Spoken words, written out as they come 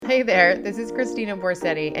Hey there, this is Christina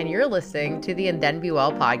Borsetti, and you're listening to the And Then Be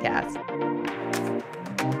Well podcast.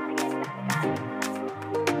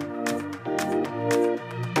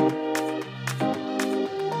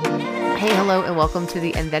 Hey, hello, and welcome to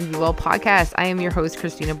the And Then Be Well podcast. I am your host,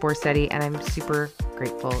 Christina Borsetti, and I'm super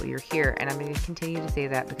grateful you're here. And I'm going to continue to say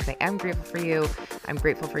that because I am grateful for you. I'm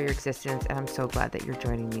grateful for your existence, and I'm so glad that you're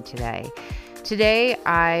joining me today. Today,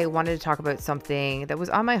 I wanted to talk about something that was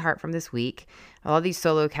on my heart from this week. A lot of these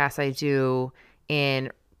solo casts I do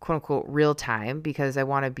in quote unquote real time because I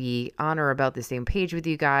want to be on or about the same page with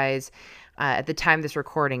you guys. At the time of this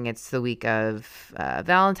recording, it's the week of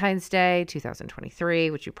Valentine's Day,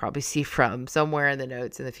 2023, which you probably see from somewhere in the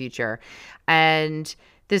notes in the future. And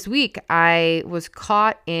this week, I was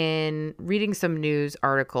caught in reading some news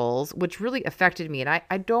articles, which really affected me. And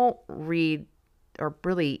I don't read or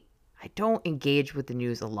really I don't engage with the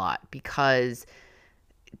news a lot because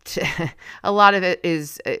a lot of it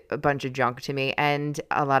is a bunch of junk to me and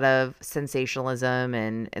a lot of sensationalism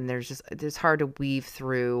and there's hard to weave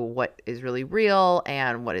through what is really real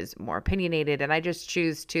and what is more opinionated, and I just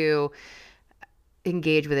choose to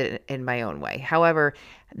engage with it in my own way. However,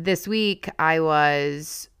 this week I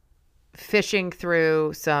was fishing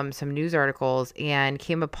through some news articles and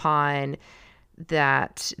came upon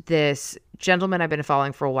that this gentleman I've been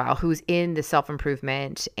following for a while who's in the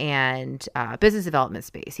self-improvement and business development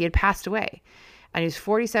space. He had passed away and he's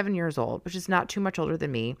 47 years old, which is not too much older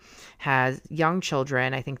than me, has young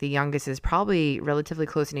children. I think the youngest is probably relatively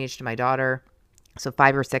close in age to my daughter, so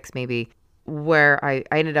 5 or 6 maybe, where I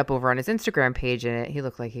ended up over on his Instagram page, and he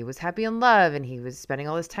looked like he was happy in love and he was spending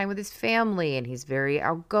all this time with his family, and he's very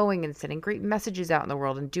outgoing and sending great messages out in the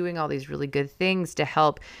world and doing all these really good things to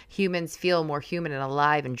help humans feel more human and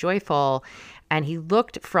alive and joyful. And he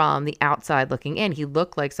looked from the outside looking in, he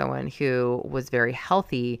looked like someone who was very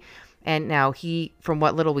healthy. And now from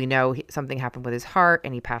what little we know, something happened with his heart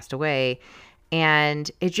and he passed away. And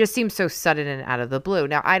it just seems so sudden and out of the blue.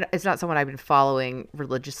 Now, it's not someone I've been following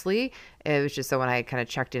religiously. It was just someone I kind of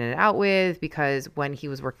checked in and out with because when he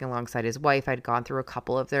was working alongside his wife, I'd gone through a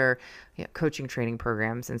couple of their coaching training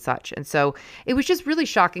programs and such. And so it was just really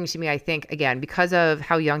shocking to me, I think, again, because of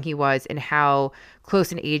how young he was and how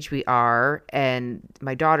close in age we are and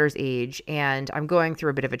my daughter's age. And I'm going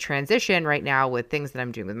through a bit of a transition right now with things that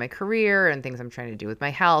I'm doing with my career and things I'm trying to do with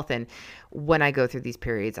my health. And when I go through these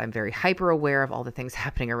periods, I'm very hyper aware of all the things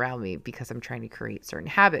happening around me because I'm trying to create certain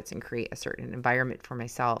habits and create a certain environment for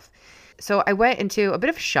myself. So I went into a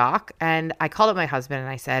bit of shock and I called up my husband and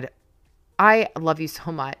I said, I love you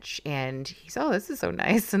so much. And he said, oh, this is so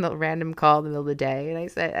nice. And a random call in the middle of the day. And I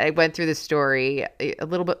said, I went through the story a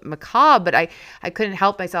little bit macabre, but I couldn't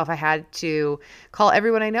help myself. I had to call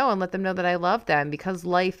everyone I know and let them know that I love them because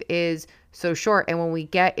life is so short. And when we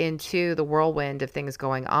get into the whirlwind of things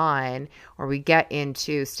going on, or we get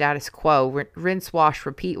into status quo, rinse, wash,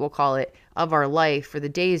 repeat, we'll call it, of our life, for the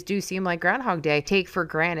days do seem like Groundhog Day, take for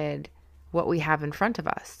granted what we have in front of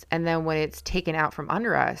us. And then when it's taken out from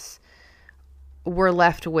under us, we're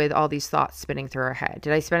left with all these thoughts spinning through our head.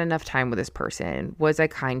 Did I spend enough time with this person? Was I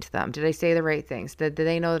kind to them? Did I say the right things? Did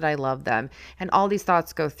they know that I love them? And all these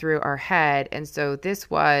thoughts go through our head. And so this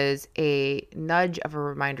was a nudge of a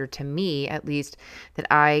reminder to me, at least, that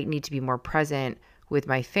I need to be more present with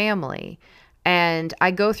my family. And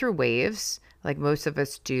I go through waves like most of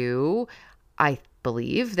us do. I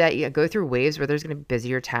believe that you go through waves where there's going to be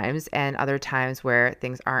busier times and other times where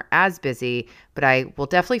things aren't as busy, but I will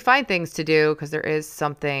definitely find things to do because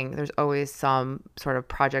there's always some sort of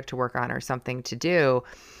project to work on or something to do.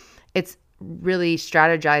 It's really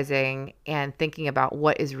strategizing and thinking about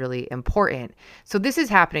what is really important. So this is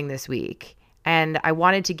happening this week, and I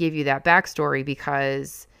wanted to give you that backstory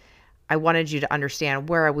because I wanted you to understand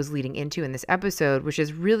where I was leading into in this episode, which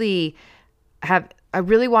is I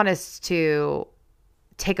really want us to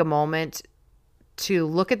take a moment to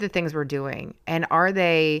look at the things we're doing, and are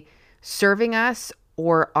they serving us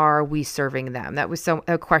or are we serving them? That was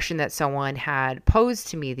a question that someone had posed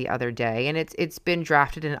to me the other day, and it's been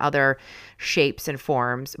drafted in other shapes and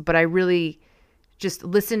forms, but I really just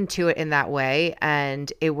listened to it in that way,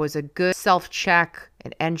 and it was a good self-check,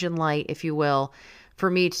 an engine light, if you will,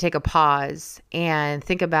 for me to take a pause and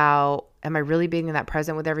think about, am I really being that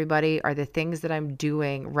present with everybody? Are the things that I'm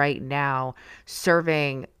doing right now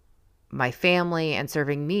serving my family and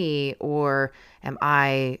serving me, or am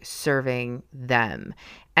I serving them?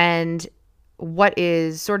 And what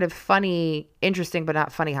is sort of funny, interesting, but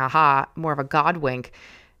not funny, haha, more of a God wink,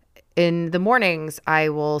 In the mornings, I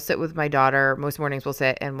will sit with my daughter. Most mornings we'll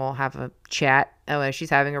sit and we'll have a chat as she's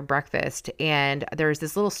having her breakfast. And there's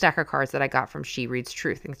this little stack of cards that I got from She Reads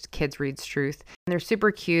Truth. And Kids Reads Truth. And they're super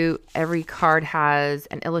cute. Every card has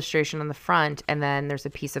an illustration on the front, and then there's a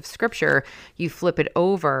piece of scripture. You flip it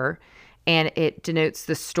over, and it denotes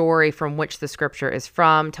the story from which the scripture is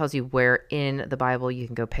from, tells you where in the Bible you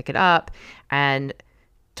can go pick it up, and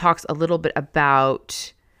talks a little bit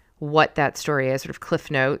about what that story is, sort of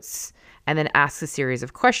cliff notes, and then asks a series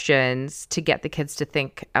of questions to get the kids to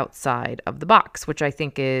think outside of the box, which I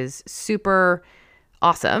think is super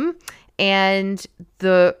awesome. And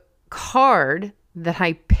the card that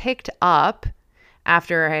I picked up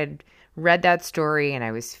after I had read that story and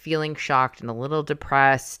I was feeling shocked and a little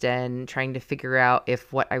depressed and trying to figure out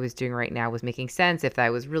if what I was doing right now was making sense, if I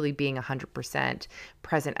was really being 100%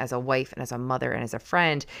 present as a wife and as a mother and as a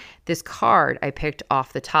friend, this card I picked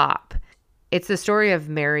off the top. It's the story of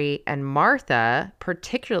Mary and Martha.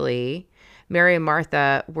 Particularly, Mary and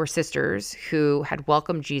Martha were sisters who had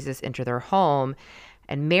welcomed Jesus into their home,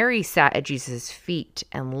 and Mary sat at Jesus' feet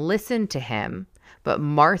and listened to him, but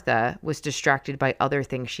Martha was distracted by other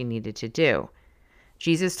things she needed to do.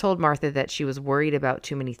 Jesus told Martha that she was worried about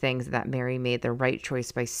too many things, that Mary made the right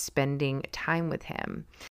choice by spending time with him.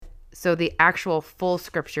 So the actual full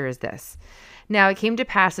scripture is this. Now it came to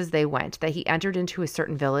pass as they went that he entered into a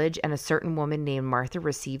certain village, and a certain woman named Martha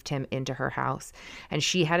received him into her house. And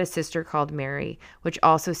she had a sister called Mary, which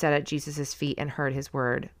also sat at Jesus' feet and heard his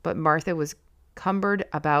word. But Martha was cumbered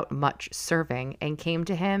about much serving, and came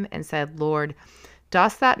to him and said, Lord,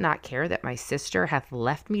 dost thou not care that my sister hath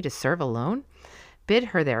left me to serve alone? Bid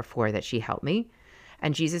her therefore that she help me.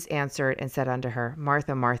 And Jesus answered and said unto her,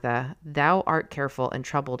 Martha, Martha, thou art careful and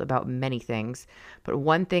troubled about many things, but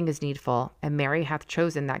one thing is needful, and Mary hath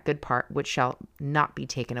chosen that good part which shall not be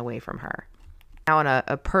taken away from her. Now, on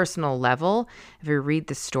a personal level, if you read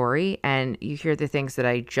the story and you hear the things that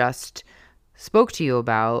I just spoke to you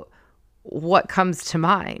about, what comes to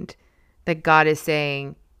mind? That God is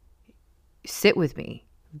saying, sit with me,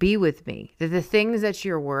 be with me. That the things that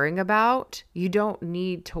you're worrying about, you don't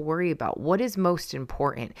need to worry about. What is most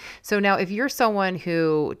important? So now, if you're someone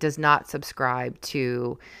who does not subscribe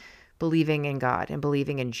to believing in God and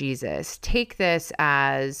believing in Jesus, take this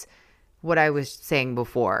as what I was saying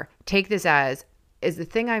before. Take this as, is the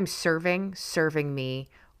thing I'm serving me,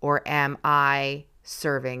 or am I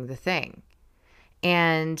serving the thing?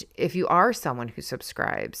 And if you are someone who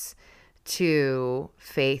subscribes to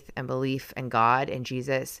faith and belief in God and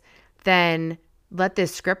Jesus, then let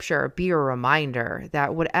this scripture be a reminder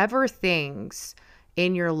that whatever things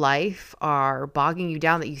in your life are bogging you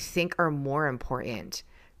down that you think are more important,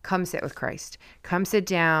 come sit with Christ. Come sit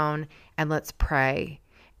down and let's pray,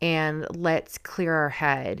 and let's clear our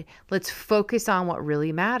head. Let's focus on what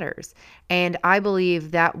really matters. And I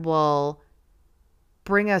believe that will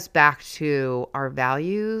bring us back to our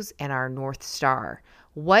values and our North Star.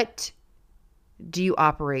 What do you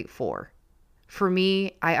operate for? For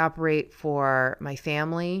me, I operate for my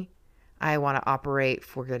family. I want to operate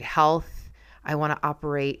for good health. I want to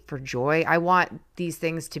operate for joy. I want these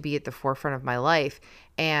things to be at the forefront of my life.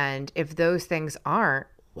 And if those things aren't,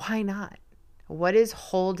 why not? What is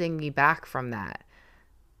holding me back from that?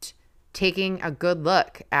 Taking a good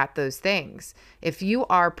look at those things. If you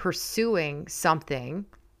are pursuing something,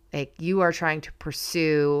 like you are trying to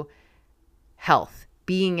pursue health,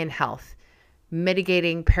 being in health,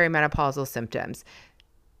 mitigating perimenopausal symptoms,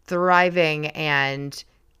 thriving and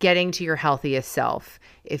getting to your healthiest self,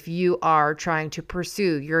 if you are trying to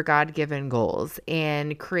pursue your God-given goals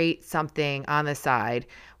and create something on the side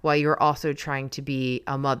while you're also trying to be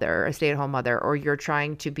a mother, a stay-at-home mother, or you're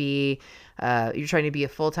trying to be a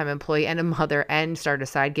full-time employee and a mother and start a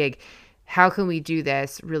side gig, how can we do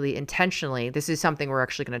this really intentionally? This is something we're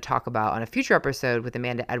actually going to talk about on a future episode with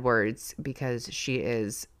Amanda Edwards, because she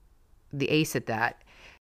is the ace at that.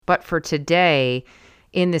 But for today,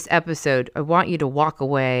 in this episode, I want you to walk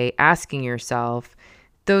away asking yourself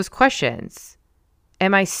those questions.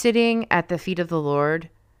 Am I sitting at the feet of the Lord?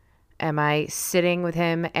 Am I sitting with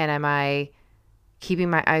him, and am I keeping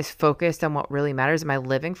my eyes focused on what really matters? Am I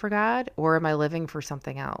living for God, or am I living for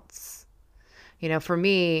something else? For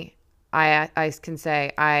me, I can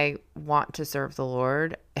say I want to serve the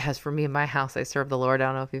Lord. As for me in my house, I serve the Lord. I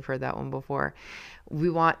don't know if you've heard that one before. We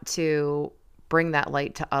want to bring that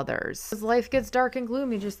light to others. As life gets dark and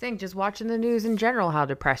gloomy, just watching the news in general, how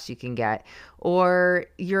depressed you can get, or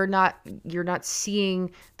you're not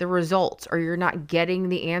seeing the results, or you're not getting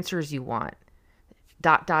the answers you want. ...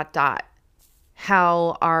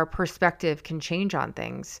 how our perspective can change on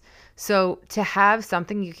things. So to have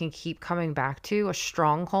something you can keep coming back to, a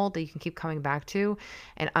stronghold that you can keep coming back to,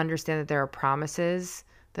 and understand that there are promises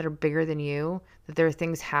that are bigger than you, that there are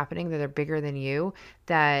things happening that are bigger than you,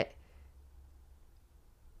 that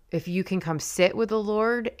if you can come sit with the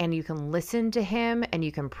Lord and you can listen to him and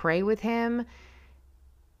you can pray with him,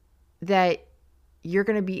 that you're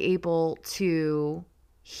going to be able to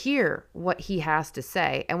hear what he has to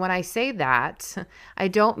say. And when I say that, I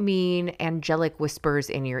don't mean angelic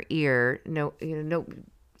whispers in your ear. No, no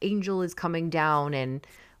angel is coming down and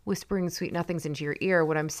whispering sweet nothings into your ear.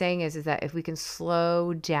 What I'm saying is that if we can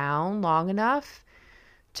slow down long enough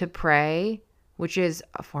to pray, which is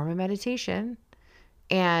a form of meditation,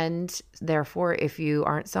 and therefore, if you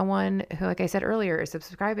aren't someone who, like I said earlier, is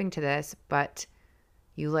subscribing to this, but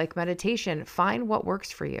you like meditation, find what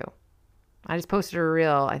works for you. I just posted a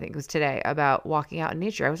reel, I think it was today, about walking out in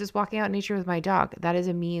nature. I was just walking out in nature with my dog. That is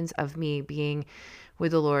a means of me being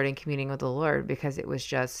with the Lord and communing with the Lord, because it was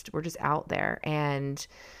just, we're just out there and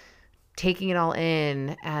taking it all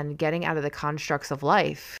in and getting out of the constructs of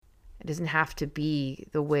life. It doesn't have to be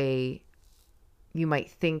the way you might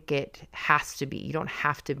think it has to be. You don't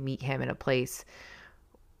have to meet him in a place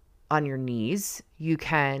on your knees. You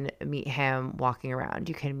can meet him walking around.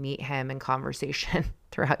 You can meet him in conversation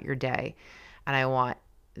throughout your day. And I want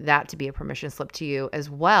that to be a permission slip to you as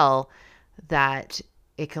well, that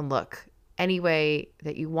it can look any way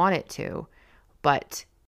that you want it to, but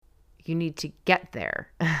you need to get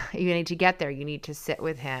there. You need to get there. You need to sit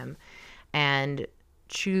with him and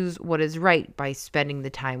choose what is right by spending the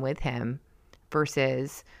time with him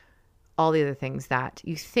versus all the other things that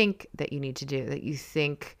you think that you need to do, that you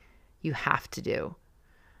think you have to do.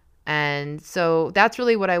 And so that's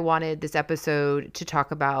really what I wanted this episode to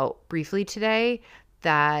talk about briefly today,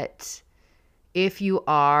 that if you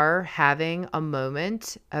are having a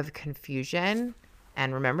moment of confusion,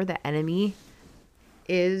 and remember the enemy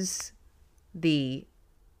is the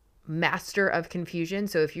master of confusion.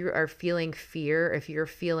 So if you are feeling fear, if you're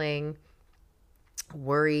feeling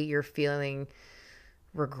worry, you're feeling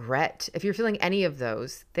regret, if you're feeling any of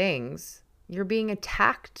those things, you're being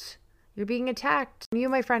attacked. You're being attacked. You,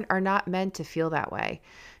 my friend, are not meant to feel that way.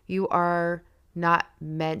 You are not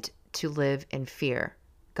meant to live in fear.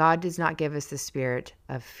 God does not give us the spirit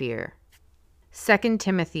of fear. 2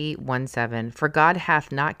 Timothy 1:7, for God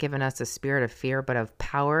hath not given us a spirit of fear, but of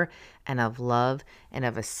power and of love and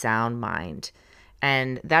of a sound mind.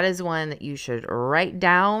 And that is one that you should write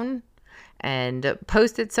down and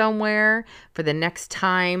post it somewhere for the next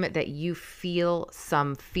time that you feel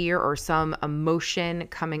some fear or some emotion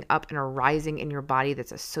coming up and arising in your body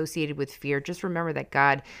that's associated with fear. Just remember that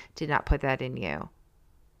God did not put that in you.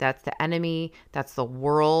 That's the enemy. That's the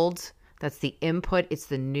world. That's the input. It's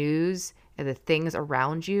the news and the things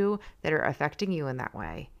around you that are affecting you in that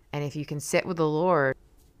way. And if you can sit with the Lord,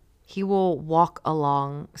 he will walk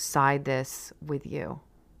alongside this with you.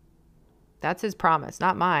 That's his promise,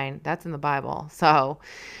 not mine. That's in the Bible. So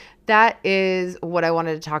that is what I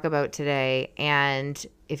wanted to talk about today. And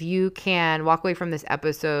if you can walk away from this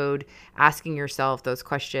episode asking yourself those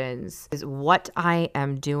questions, is what I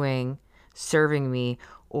am doing serving me,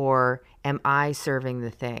 or am I serving the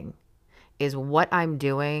thing? Is what I'm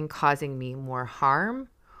doing causing me more harm,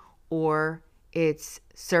 or it's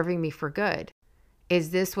serving me for good? Is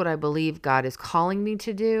this what I believe God is calling me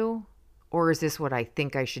to do? Or is this what I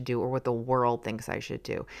think I should do, or what the world thinks I should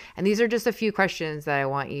do? And these are just a few questions that I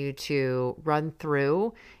want you to run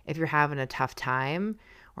through if you're having a tough time,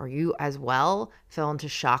 or you as well fell into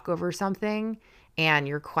shock over something and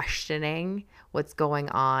you're questioning what's going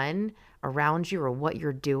on around you or what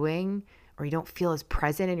you're doing, or you don't feel as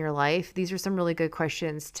present in your life. These are some really good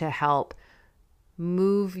questions to help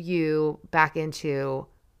move you back into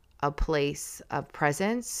a place of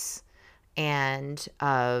presence and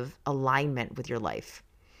of alignment with your life.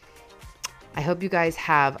 I hope you guys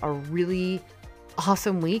have a really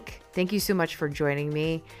awesome week. Thank you so much for joining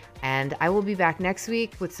me. And I will be back next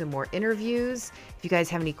week with some more interviews. If you guys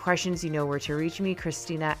have any questions, you know where to reach me,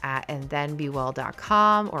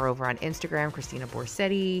 Christina@andthenbewell.com, or over on Instagram, Christina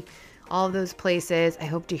Borsetti, all of those places. I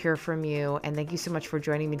hope to hear from you. And thank you so much for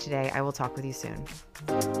joining me today. I will talk with you soon.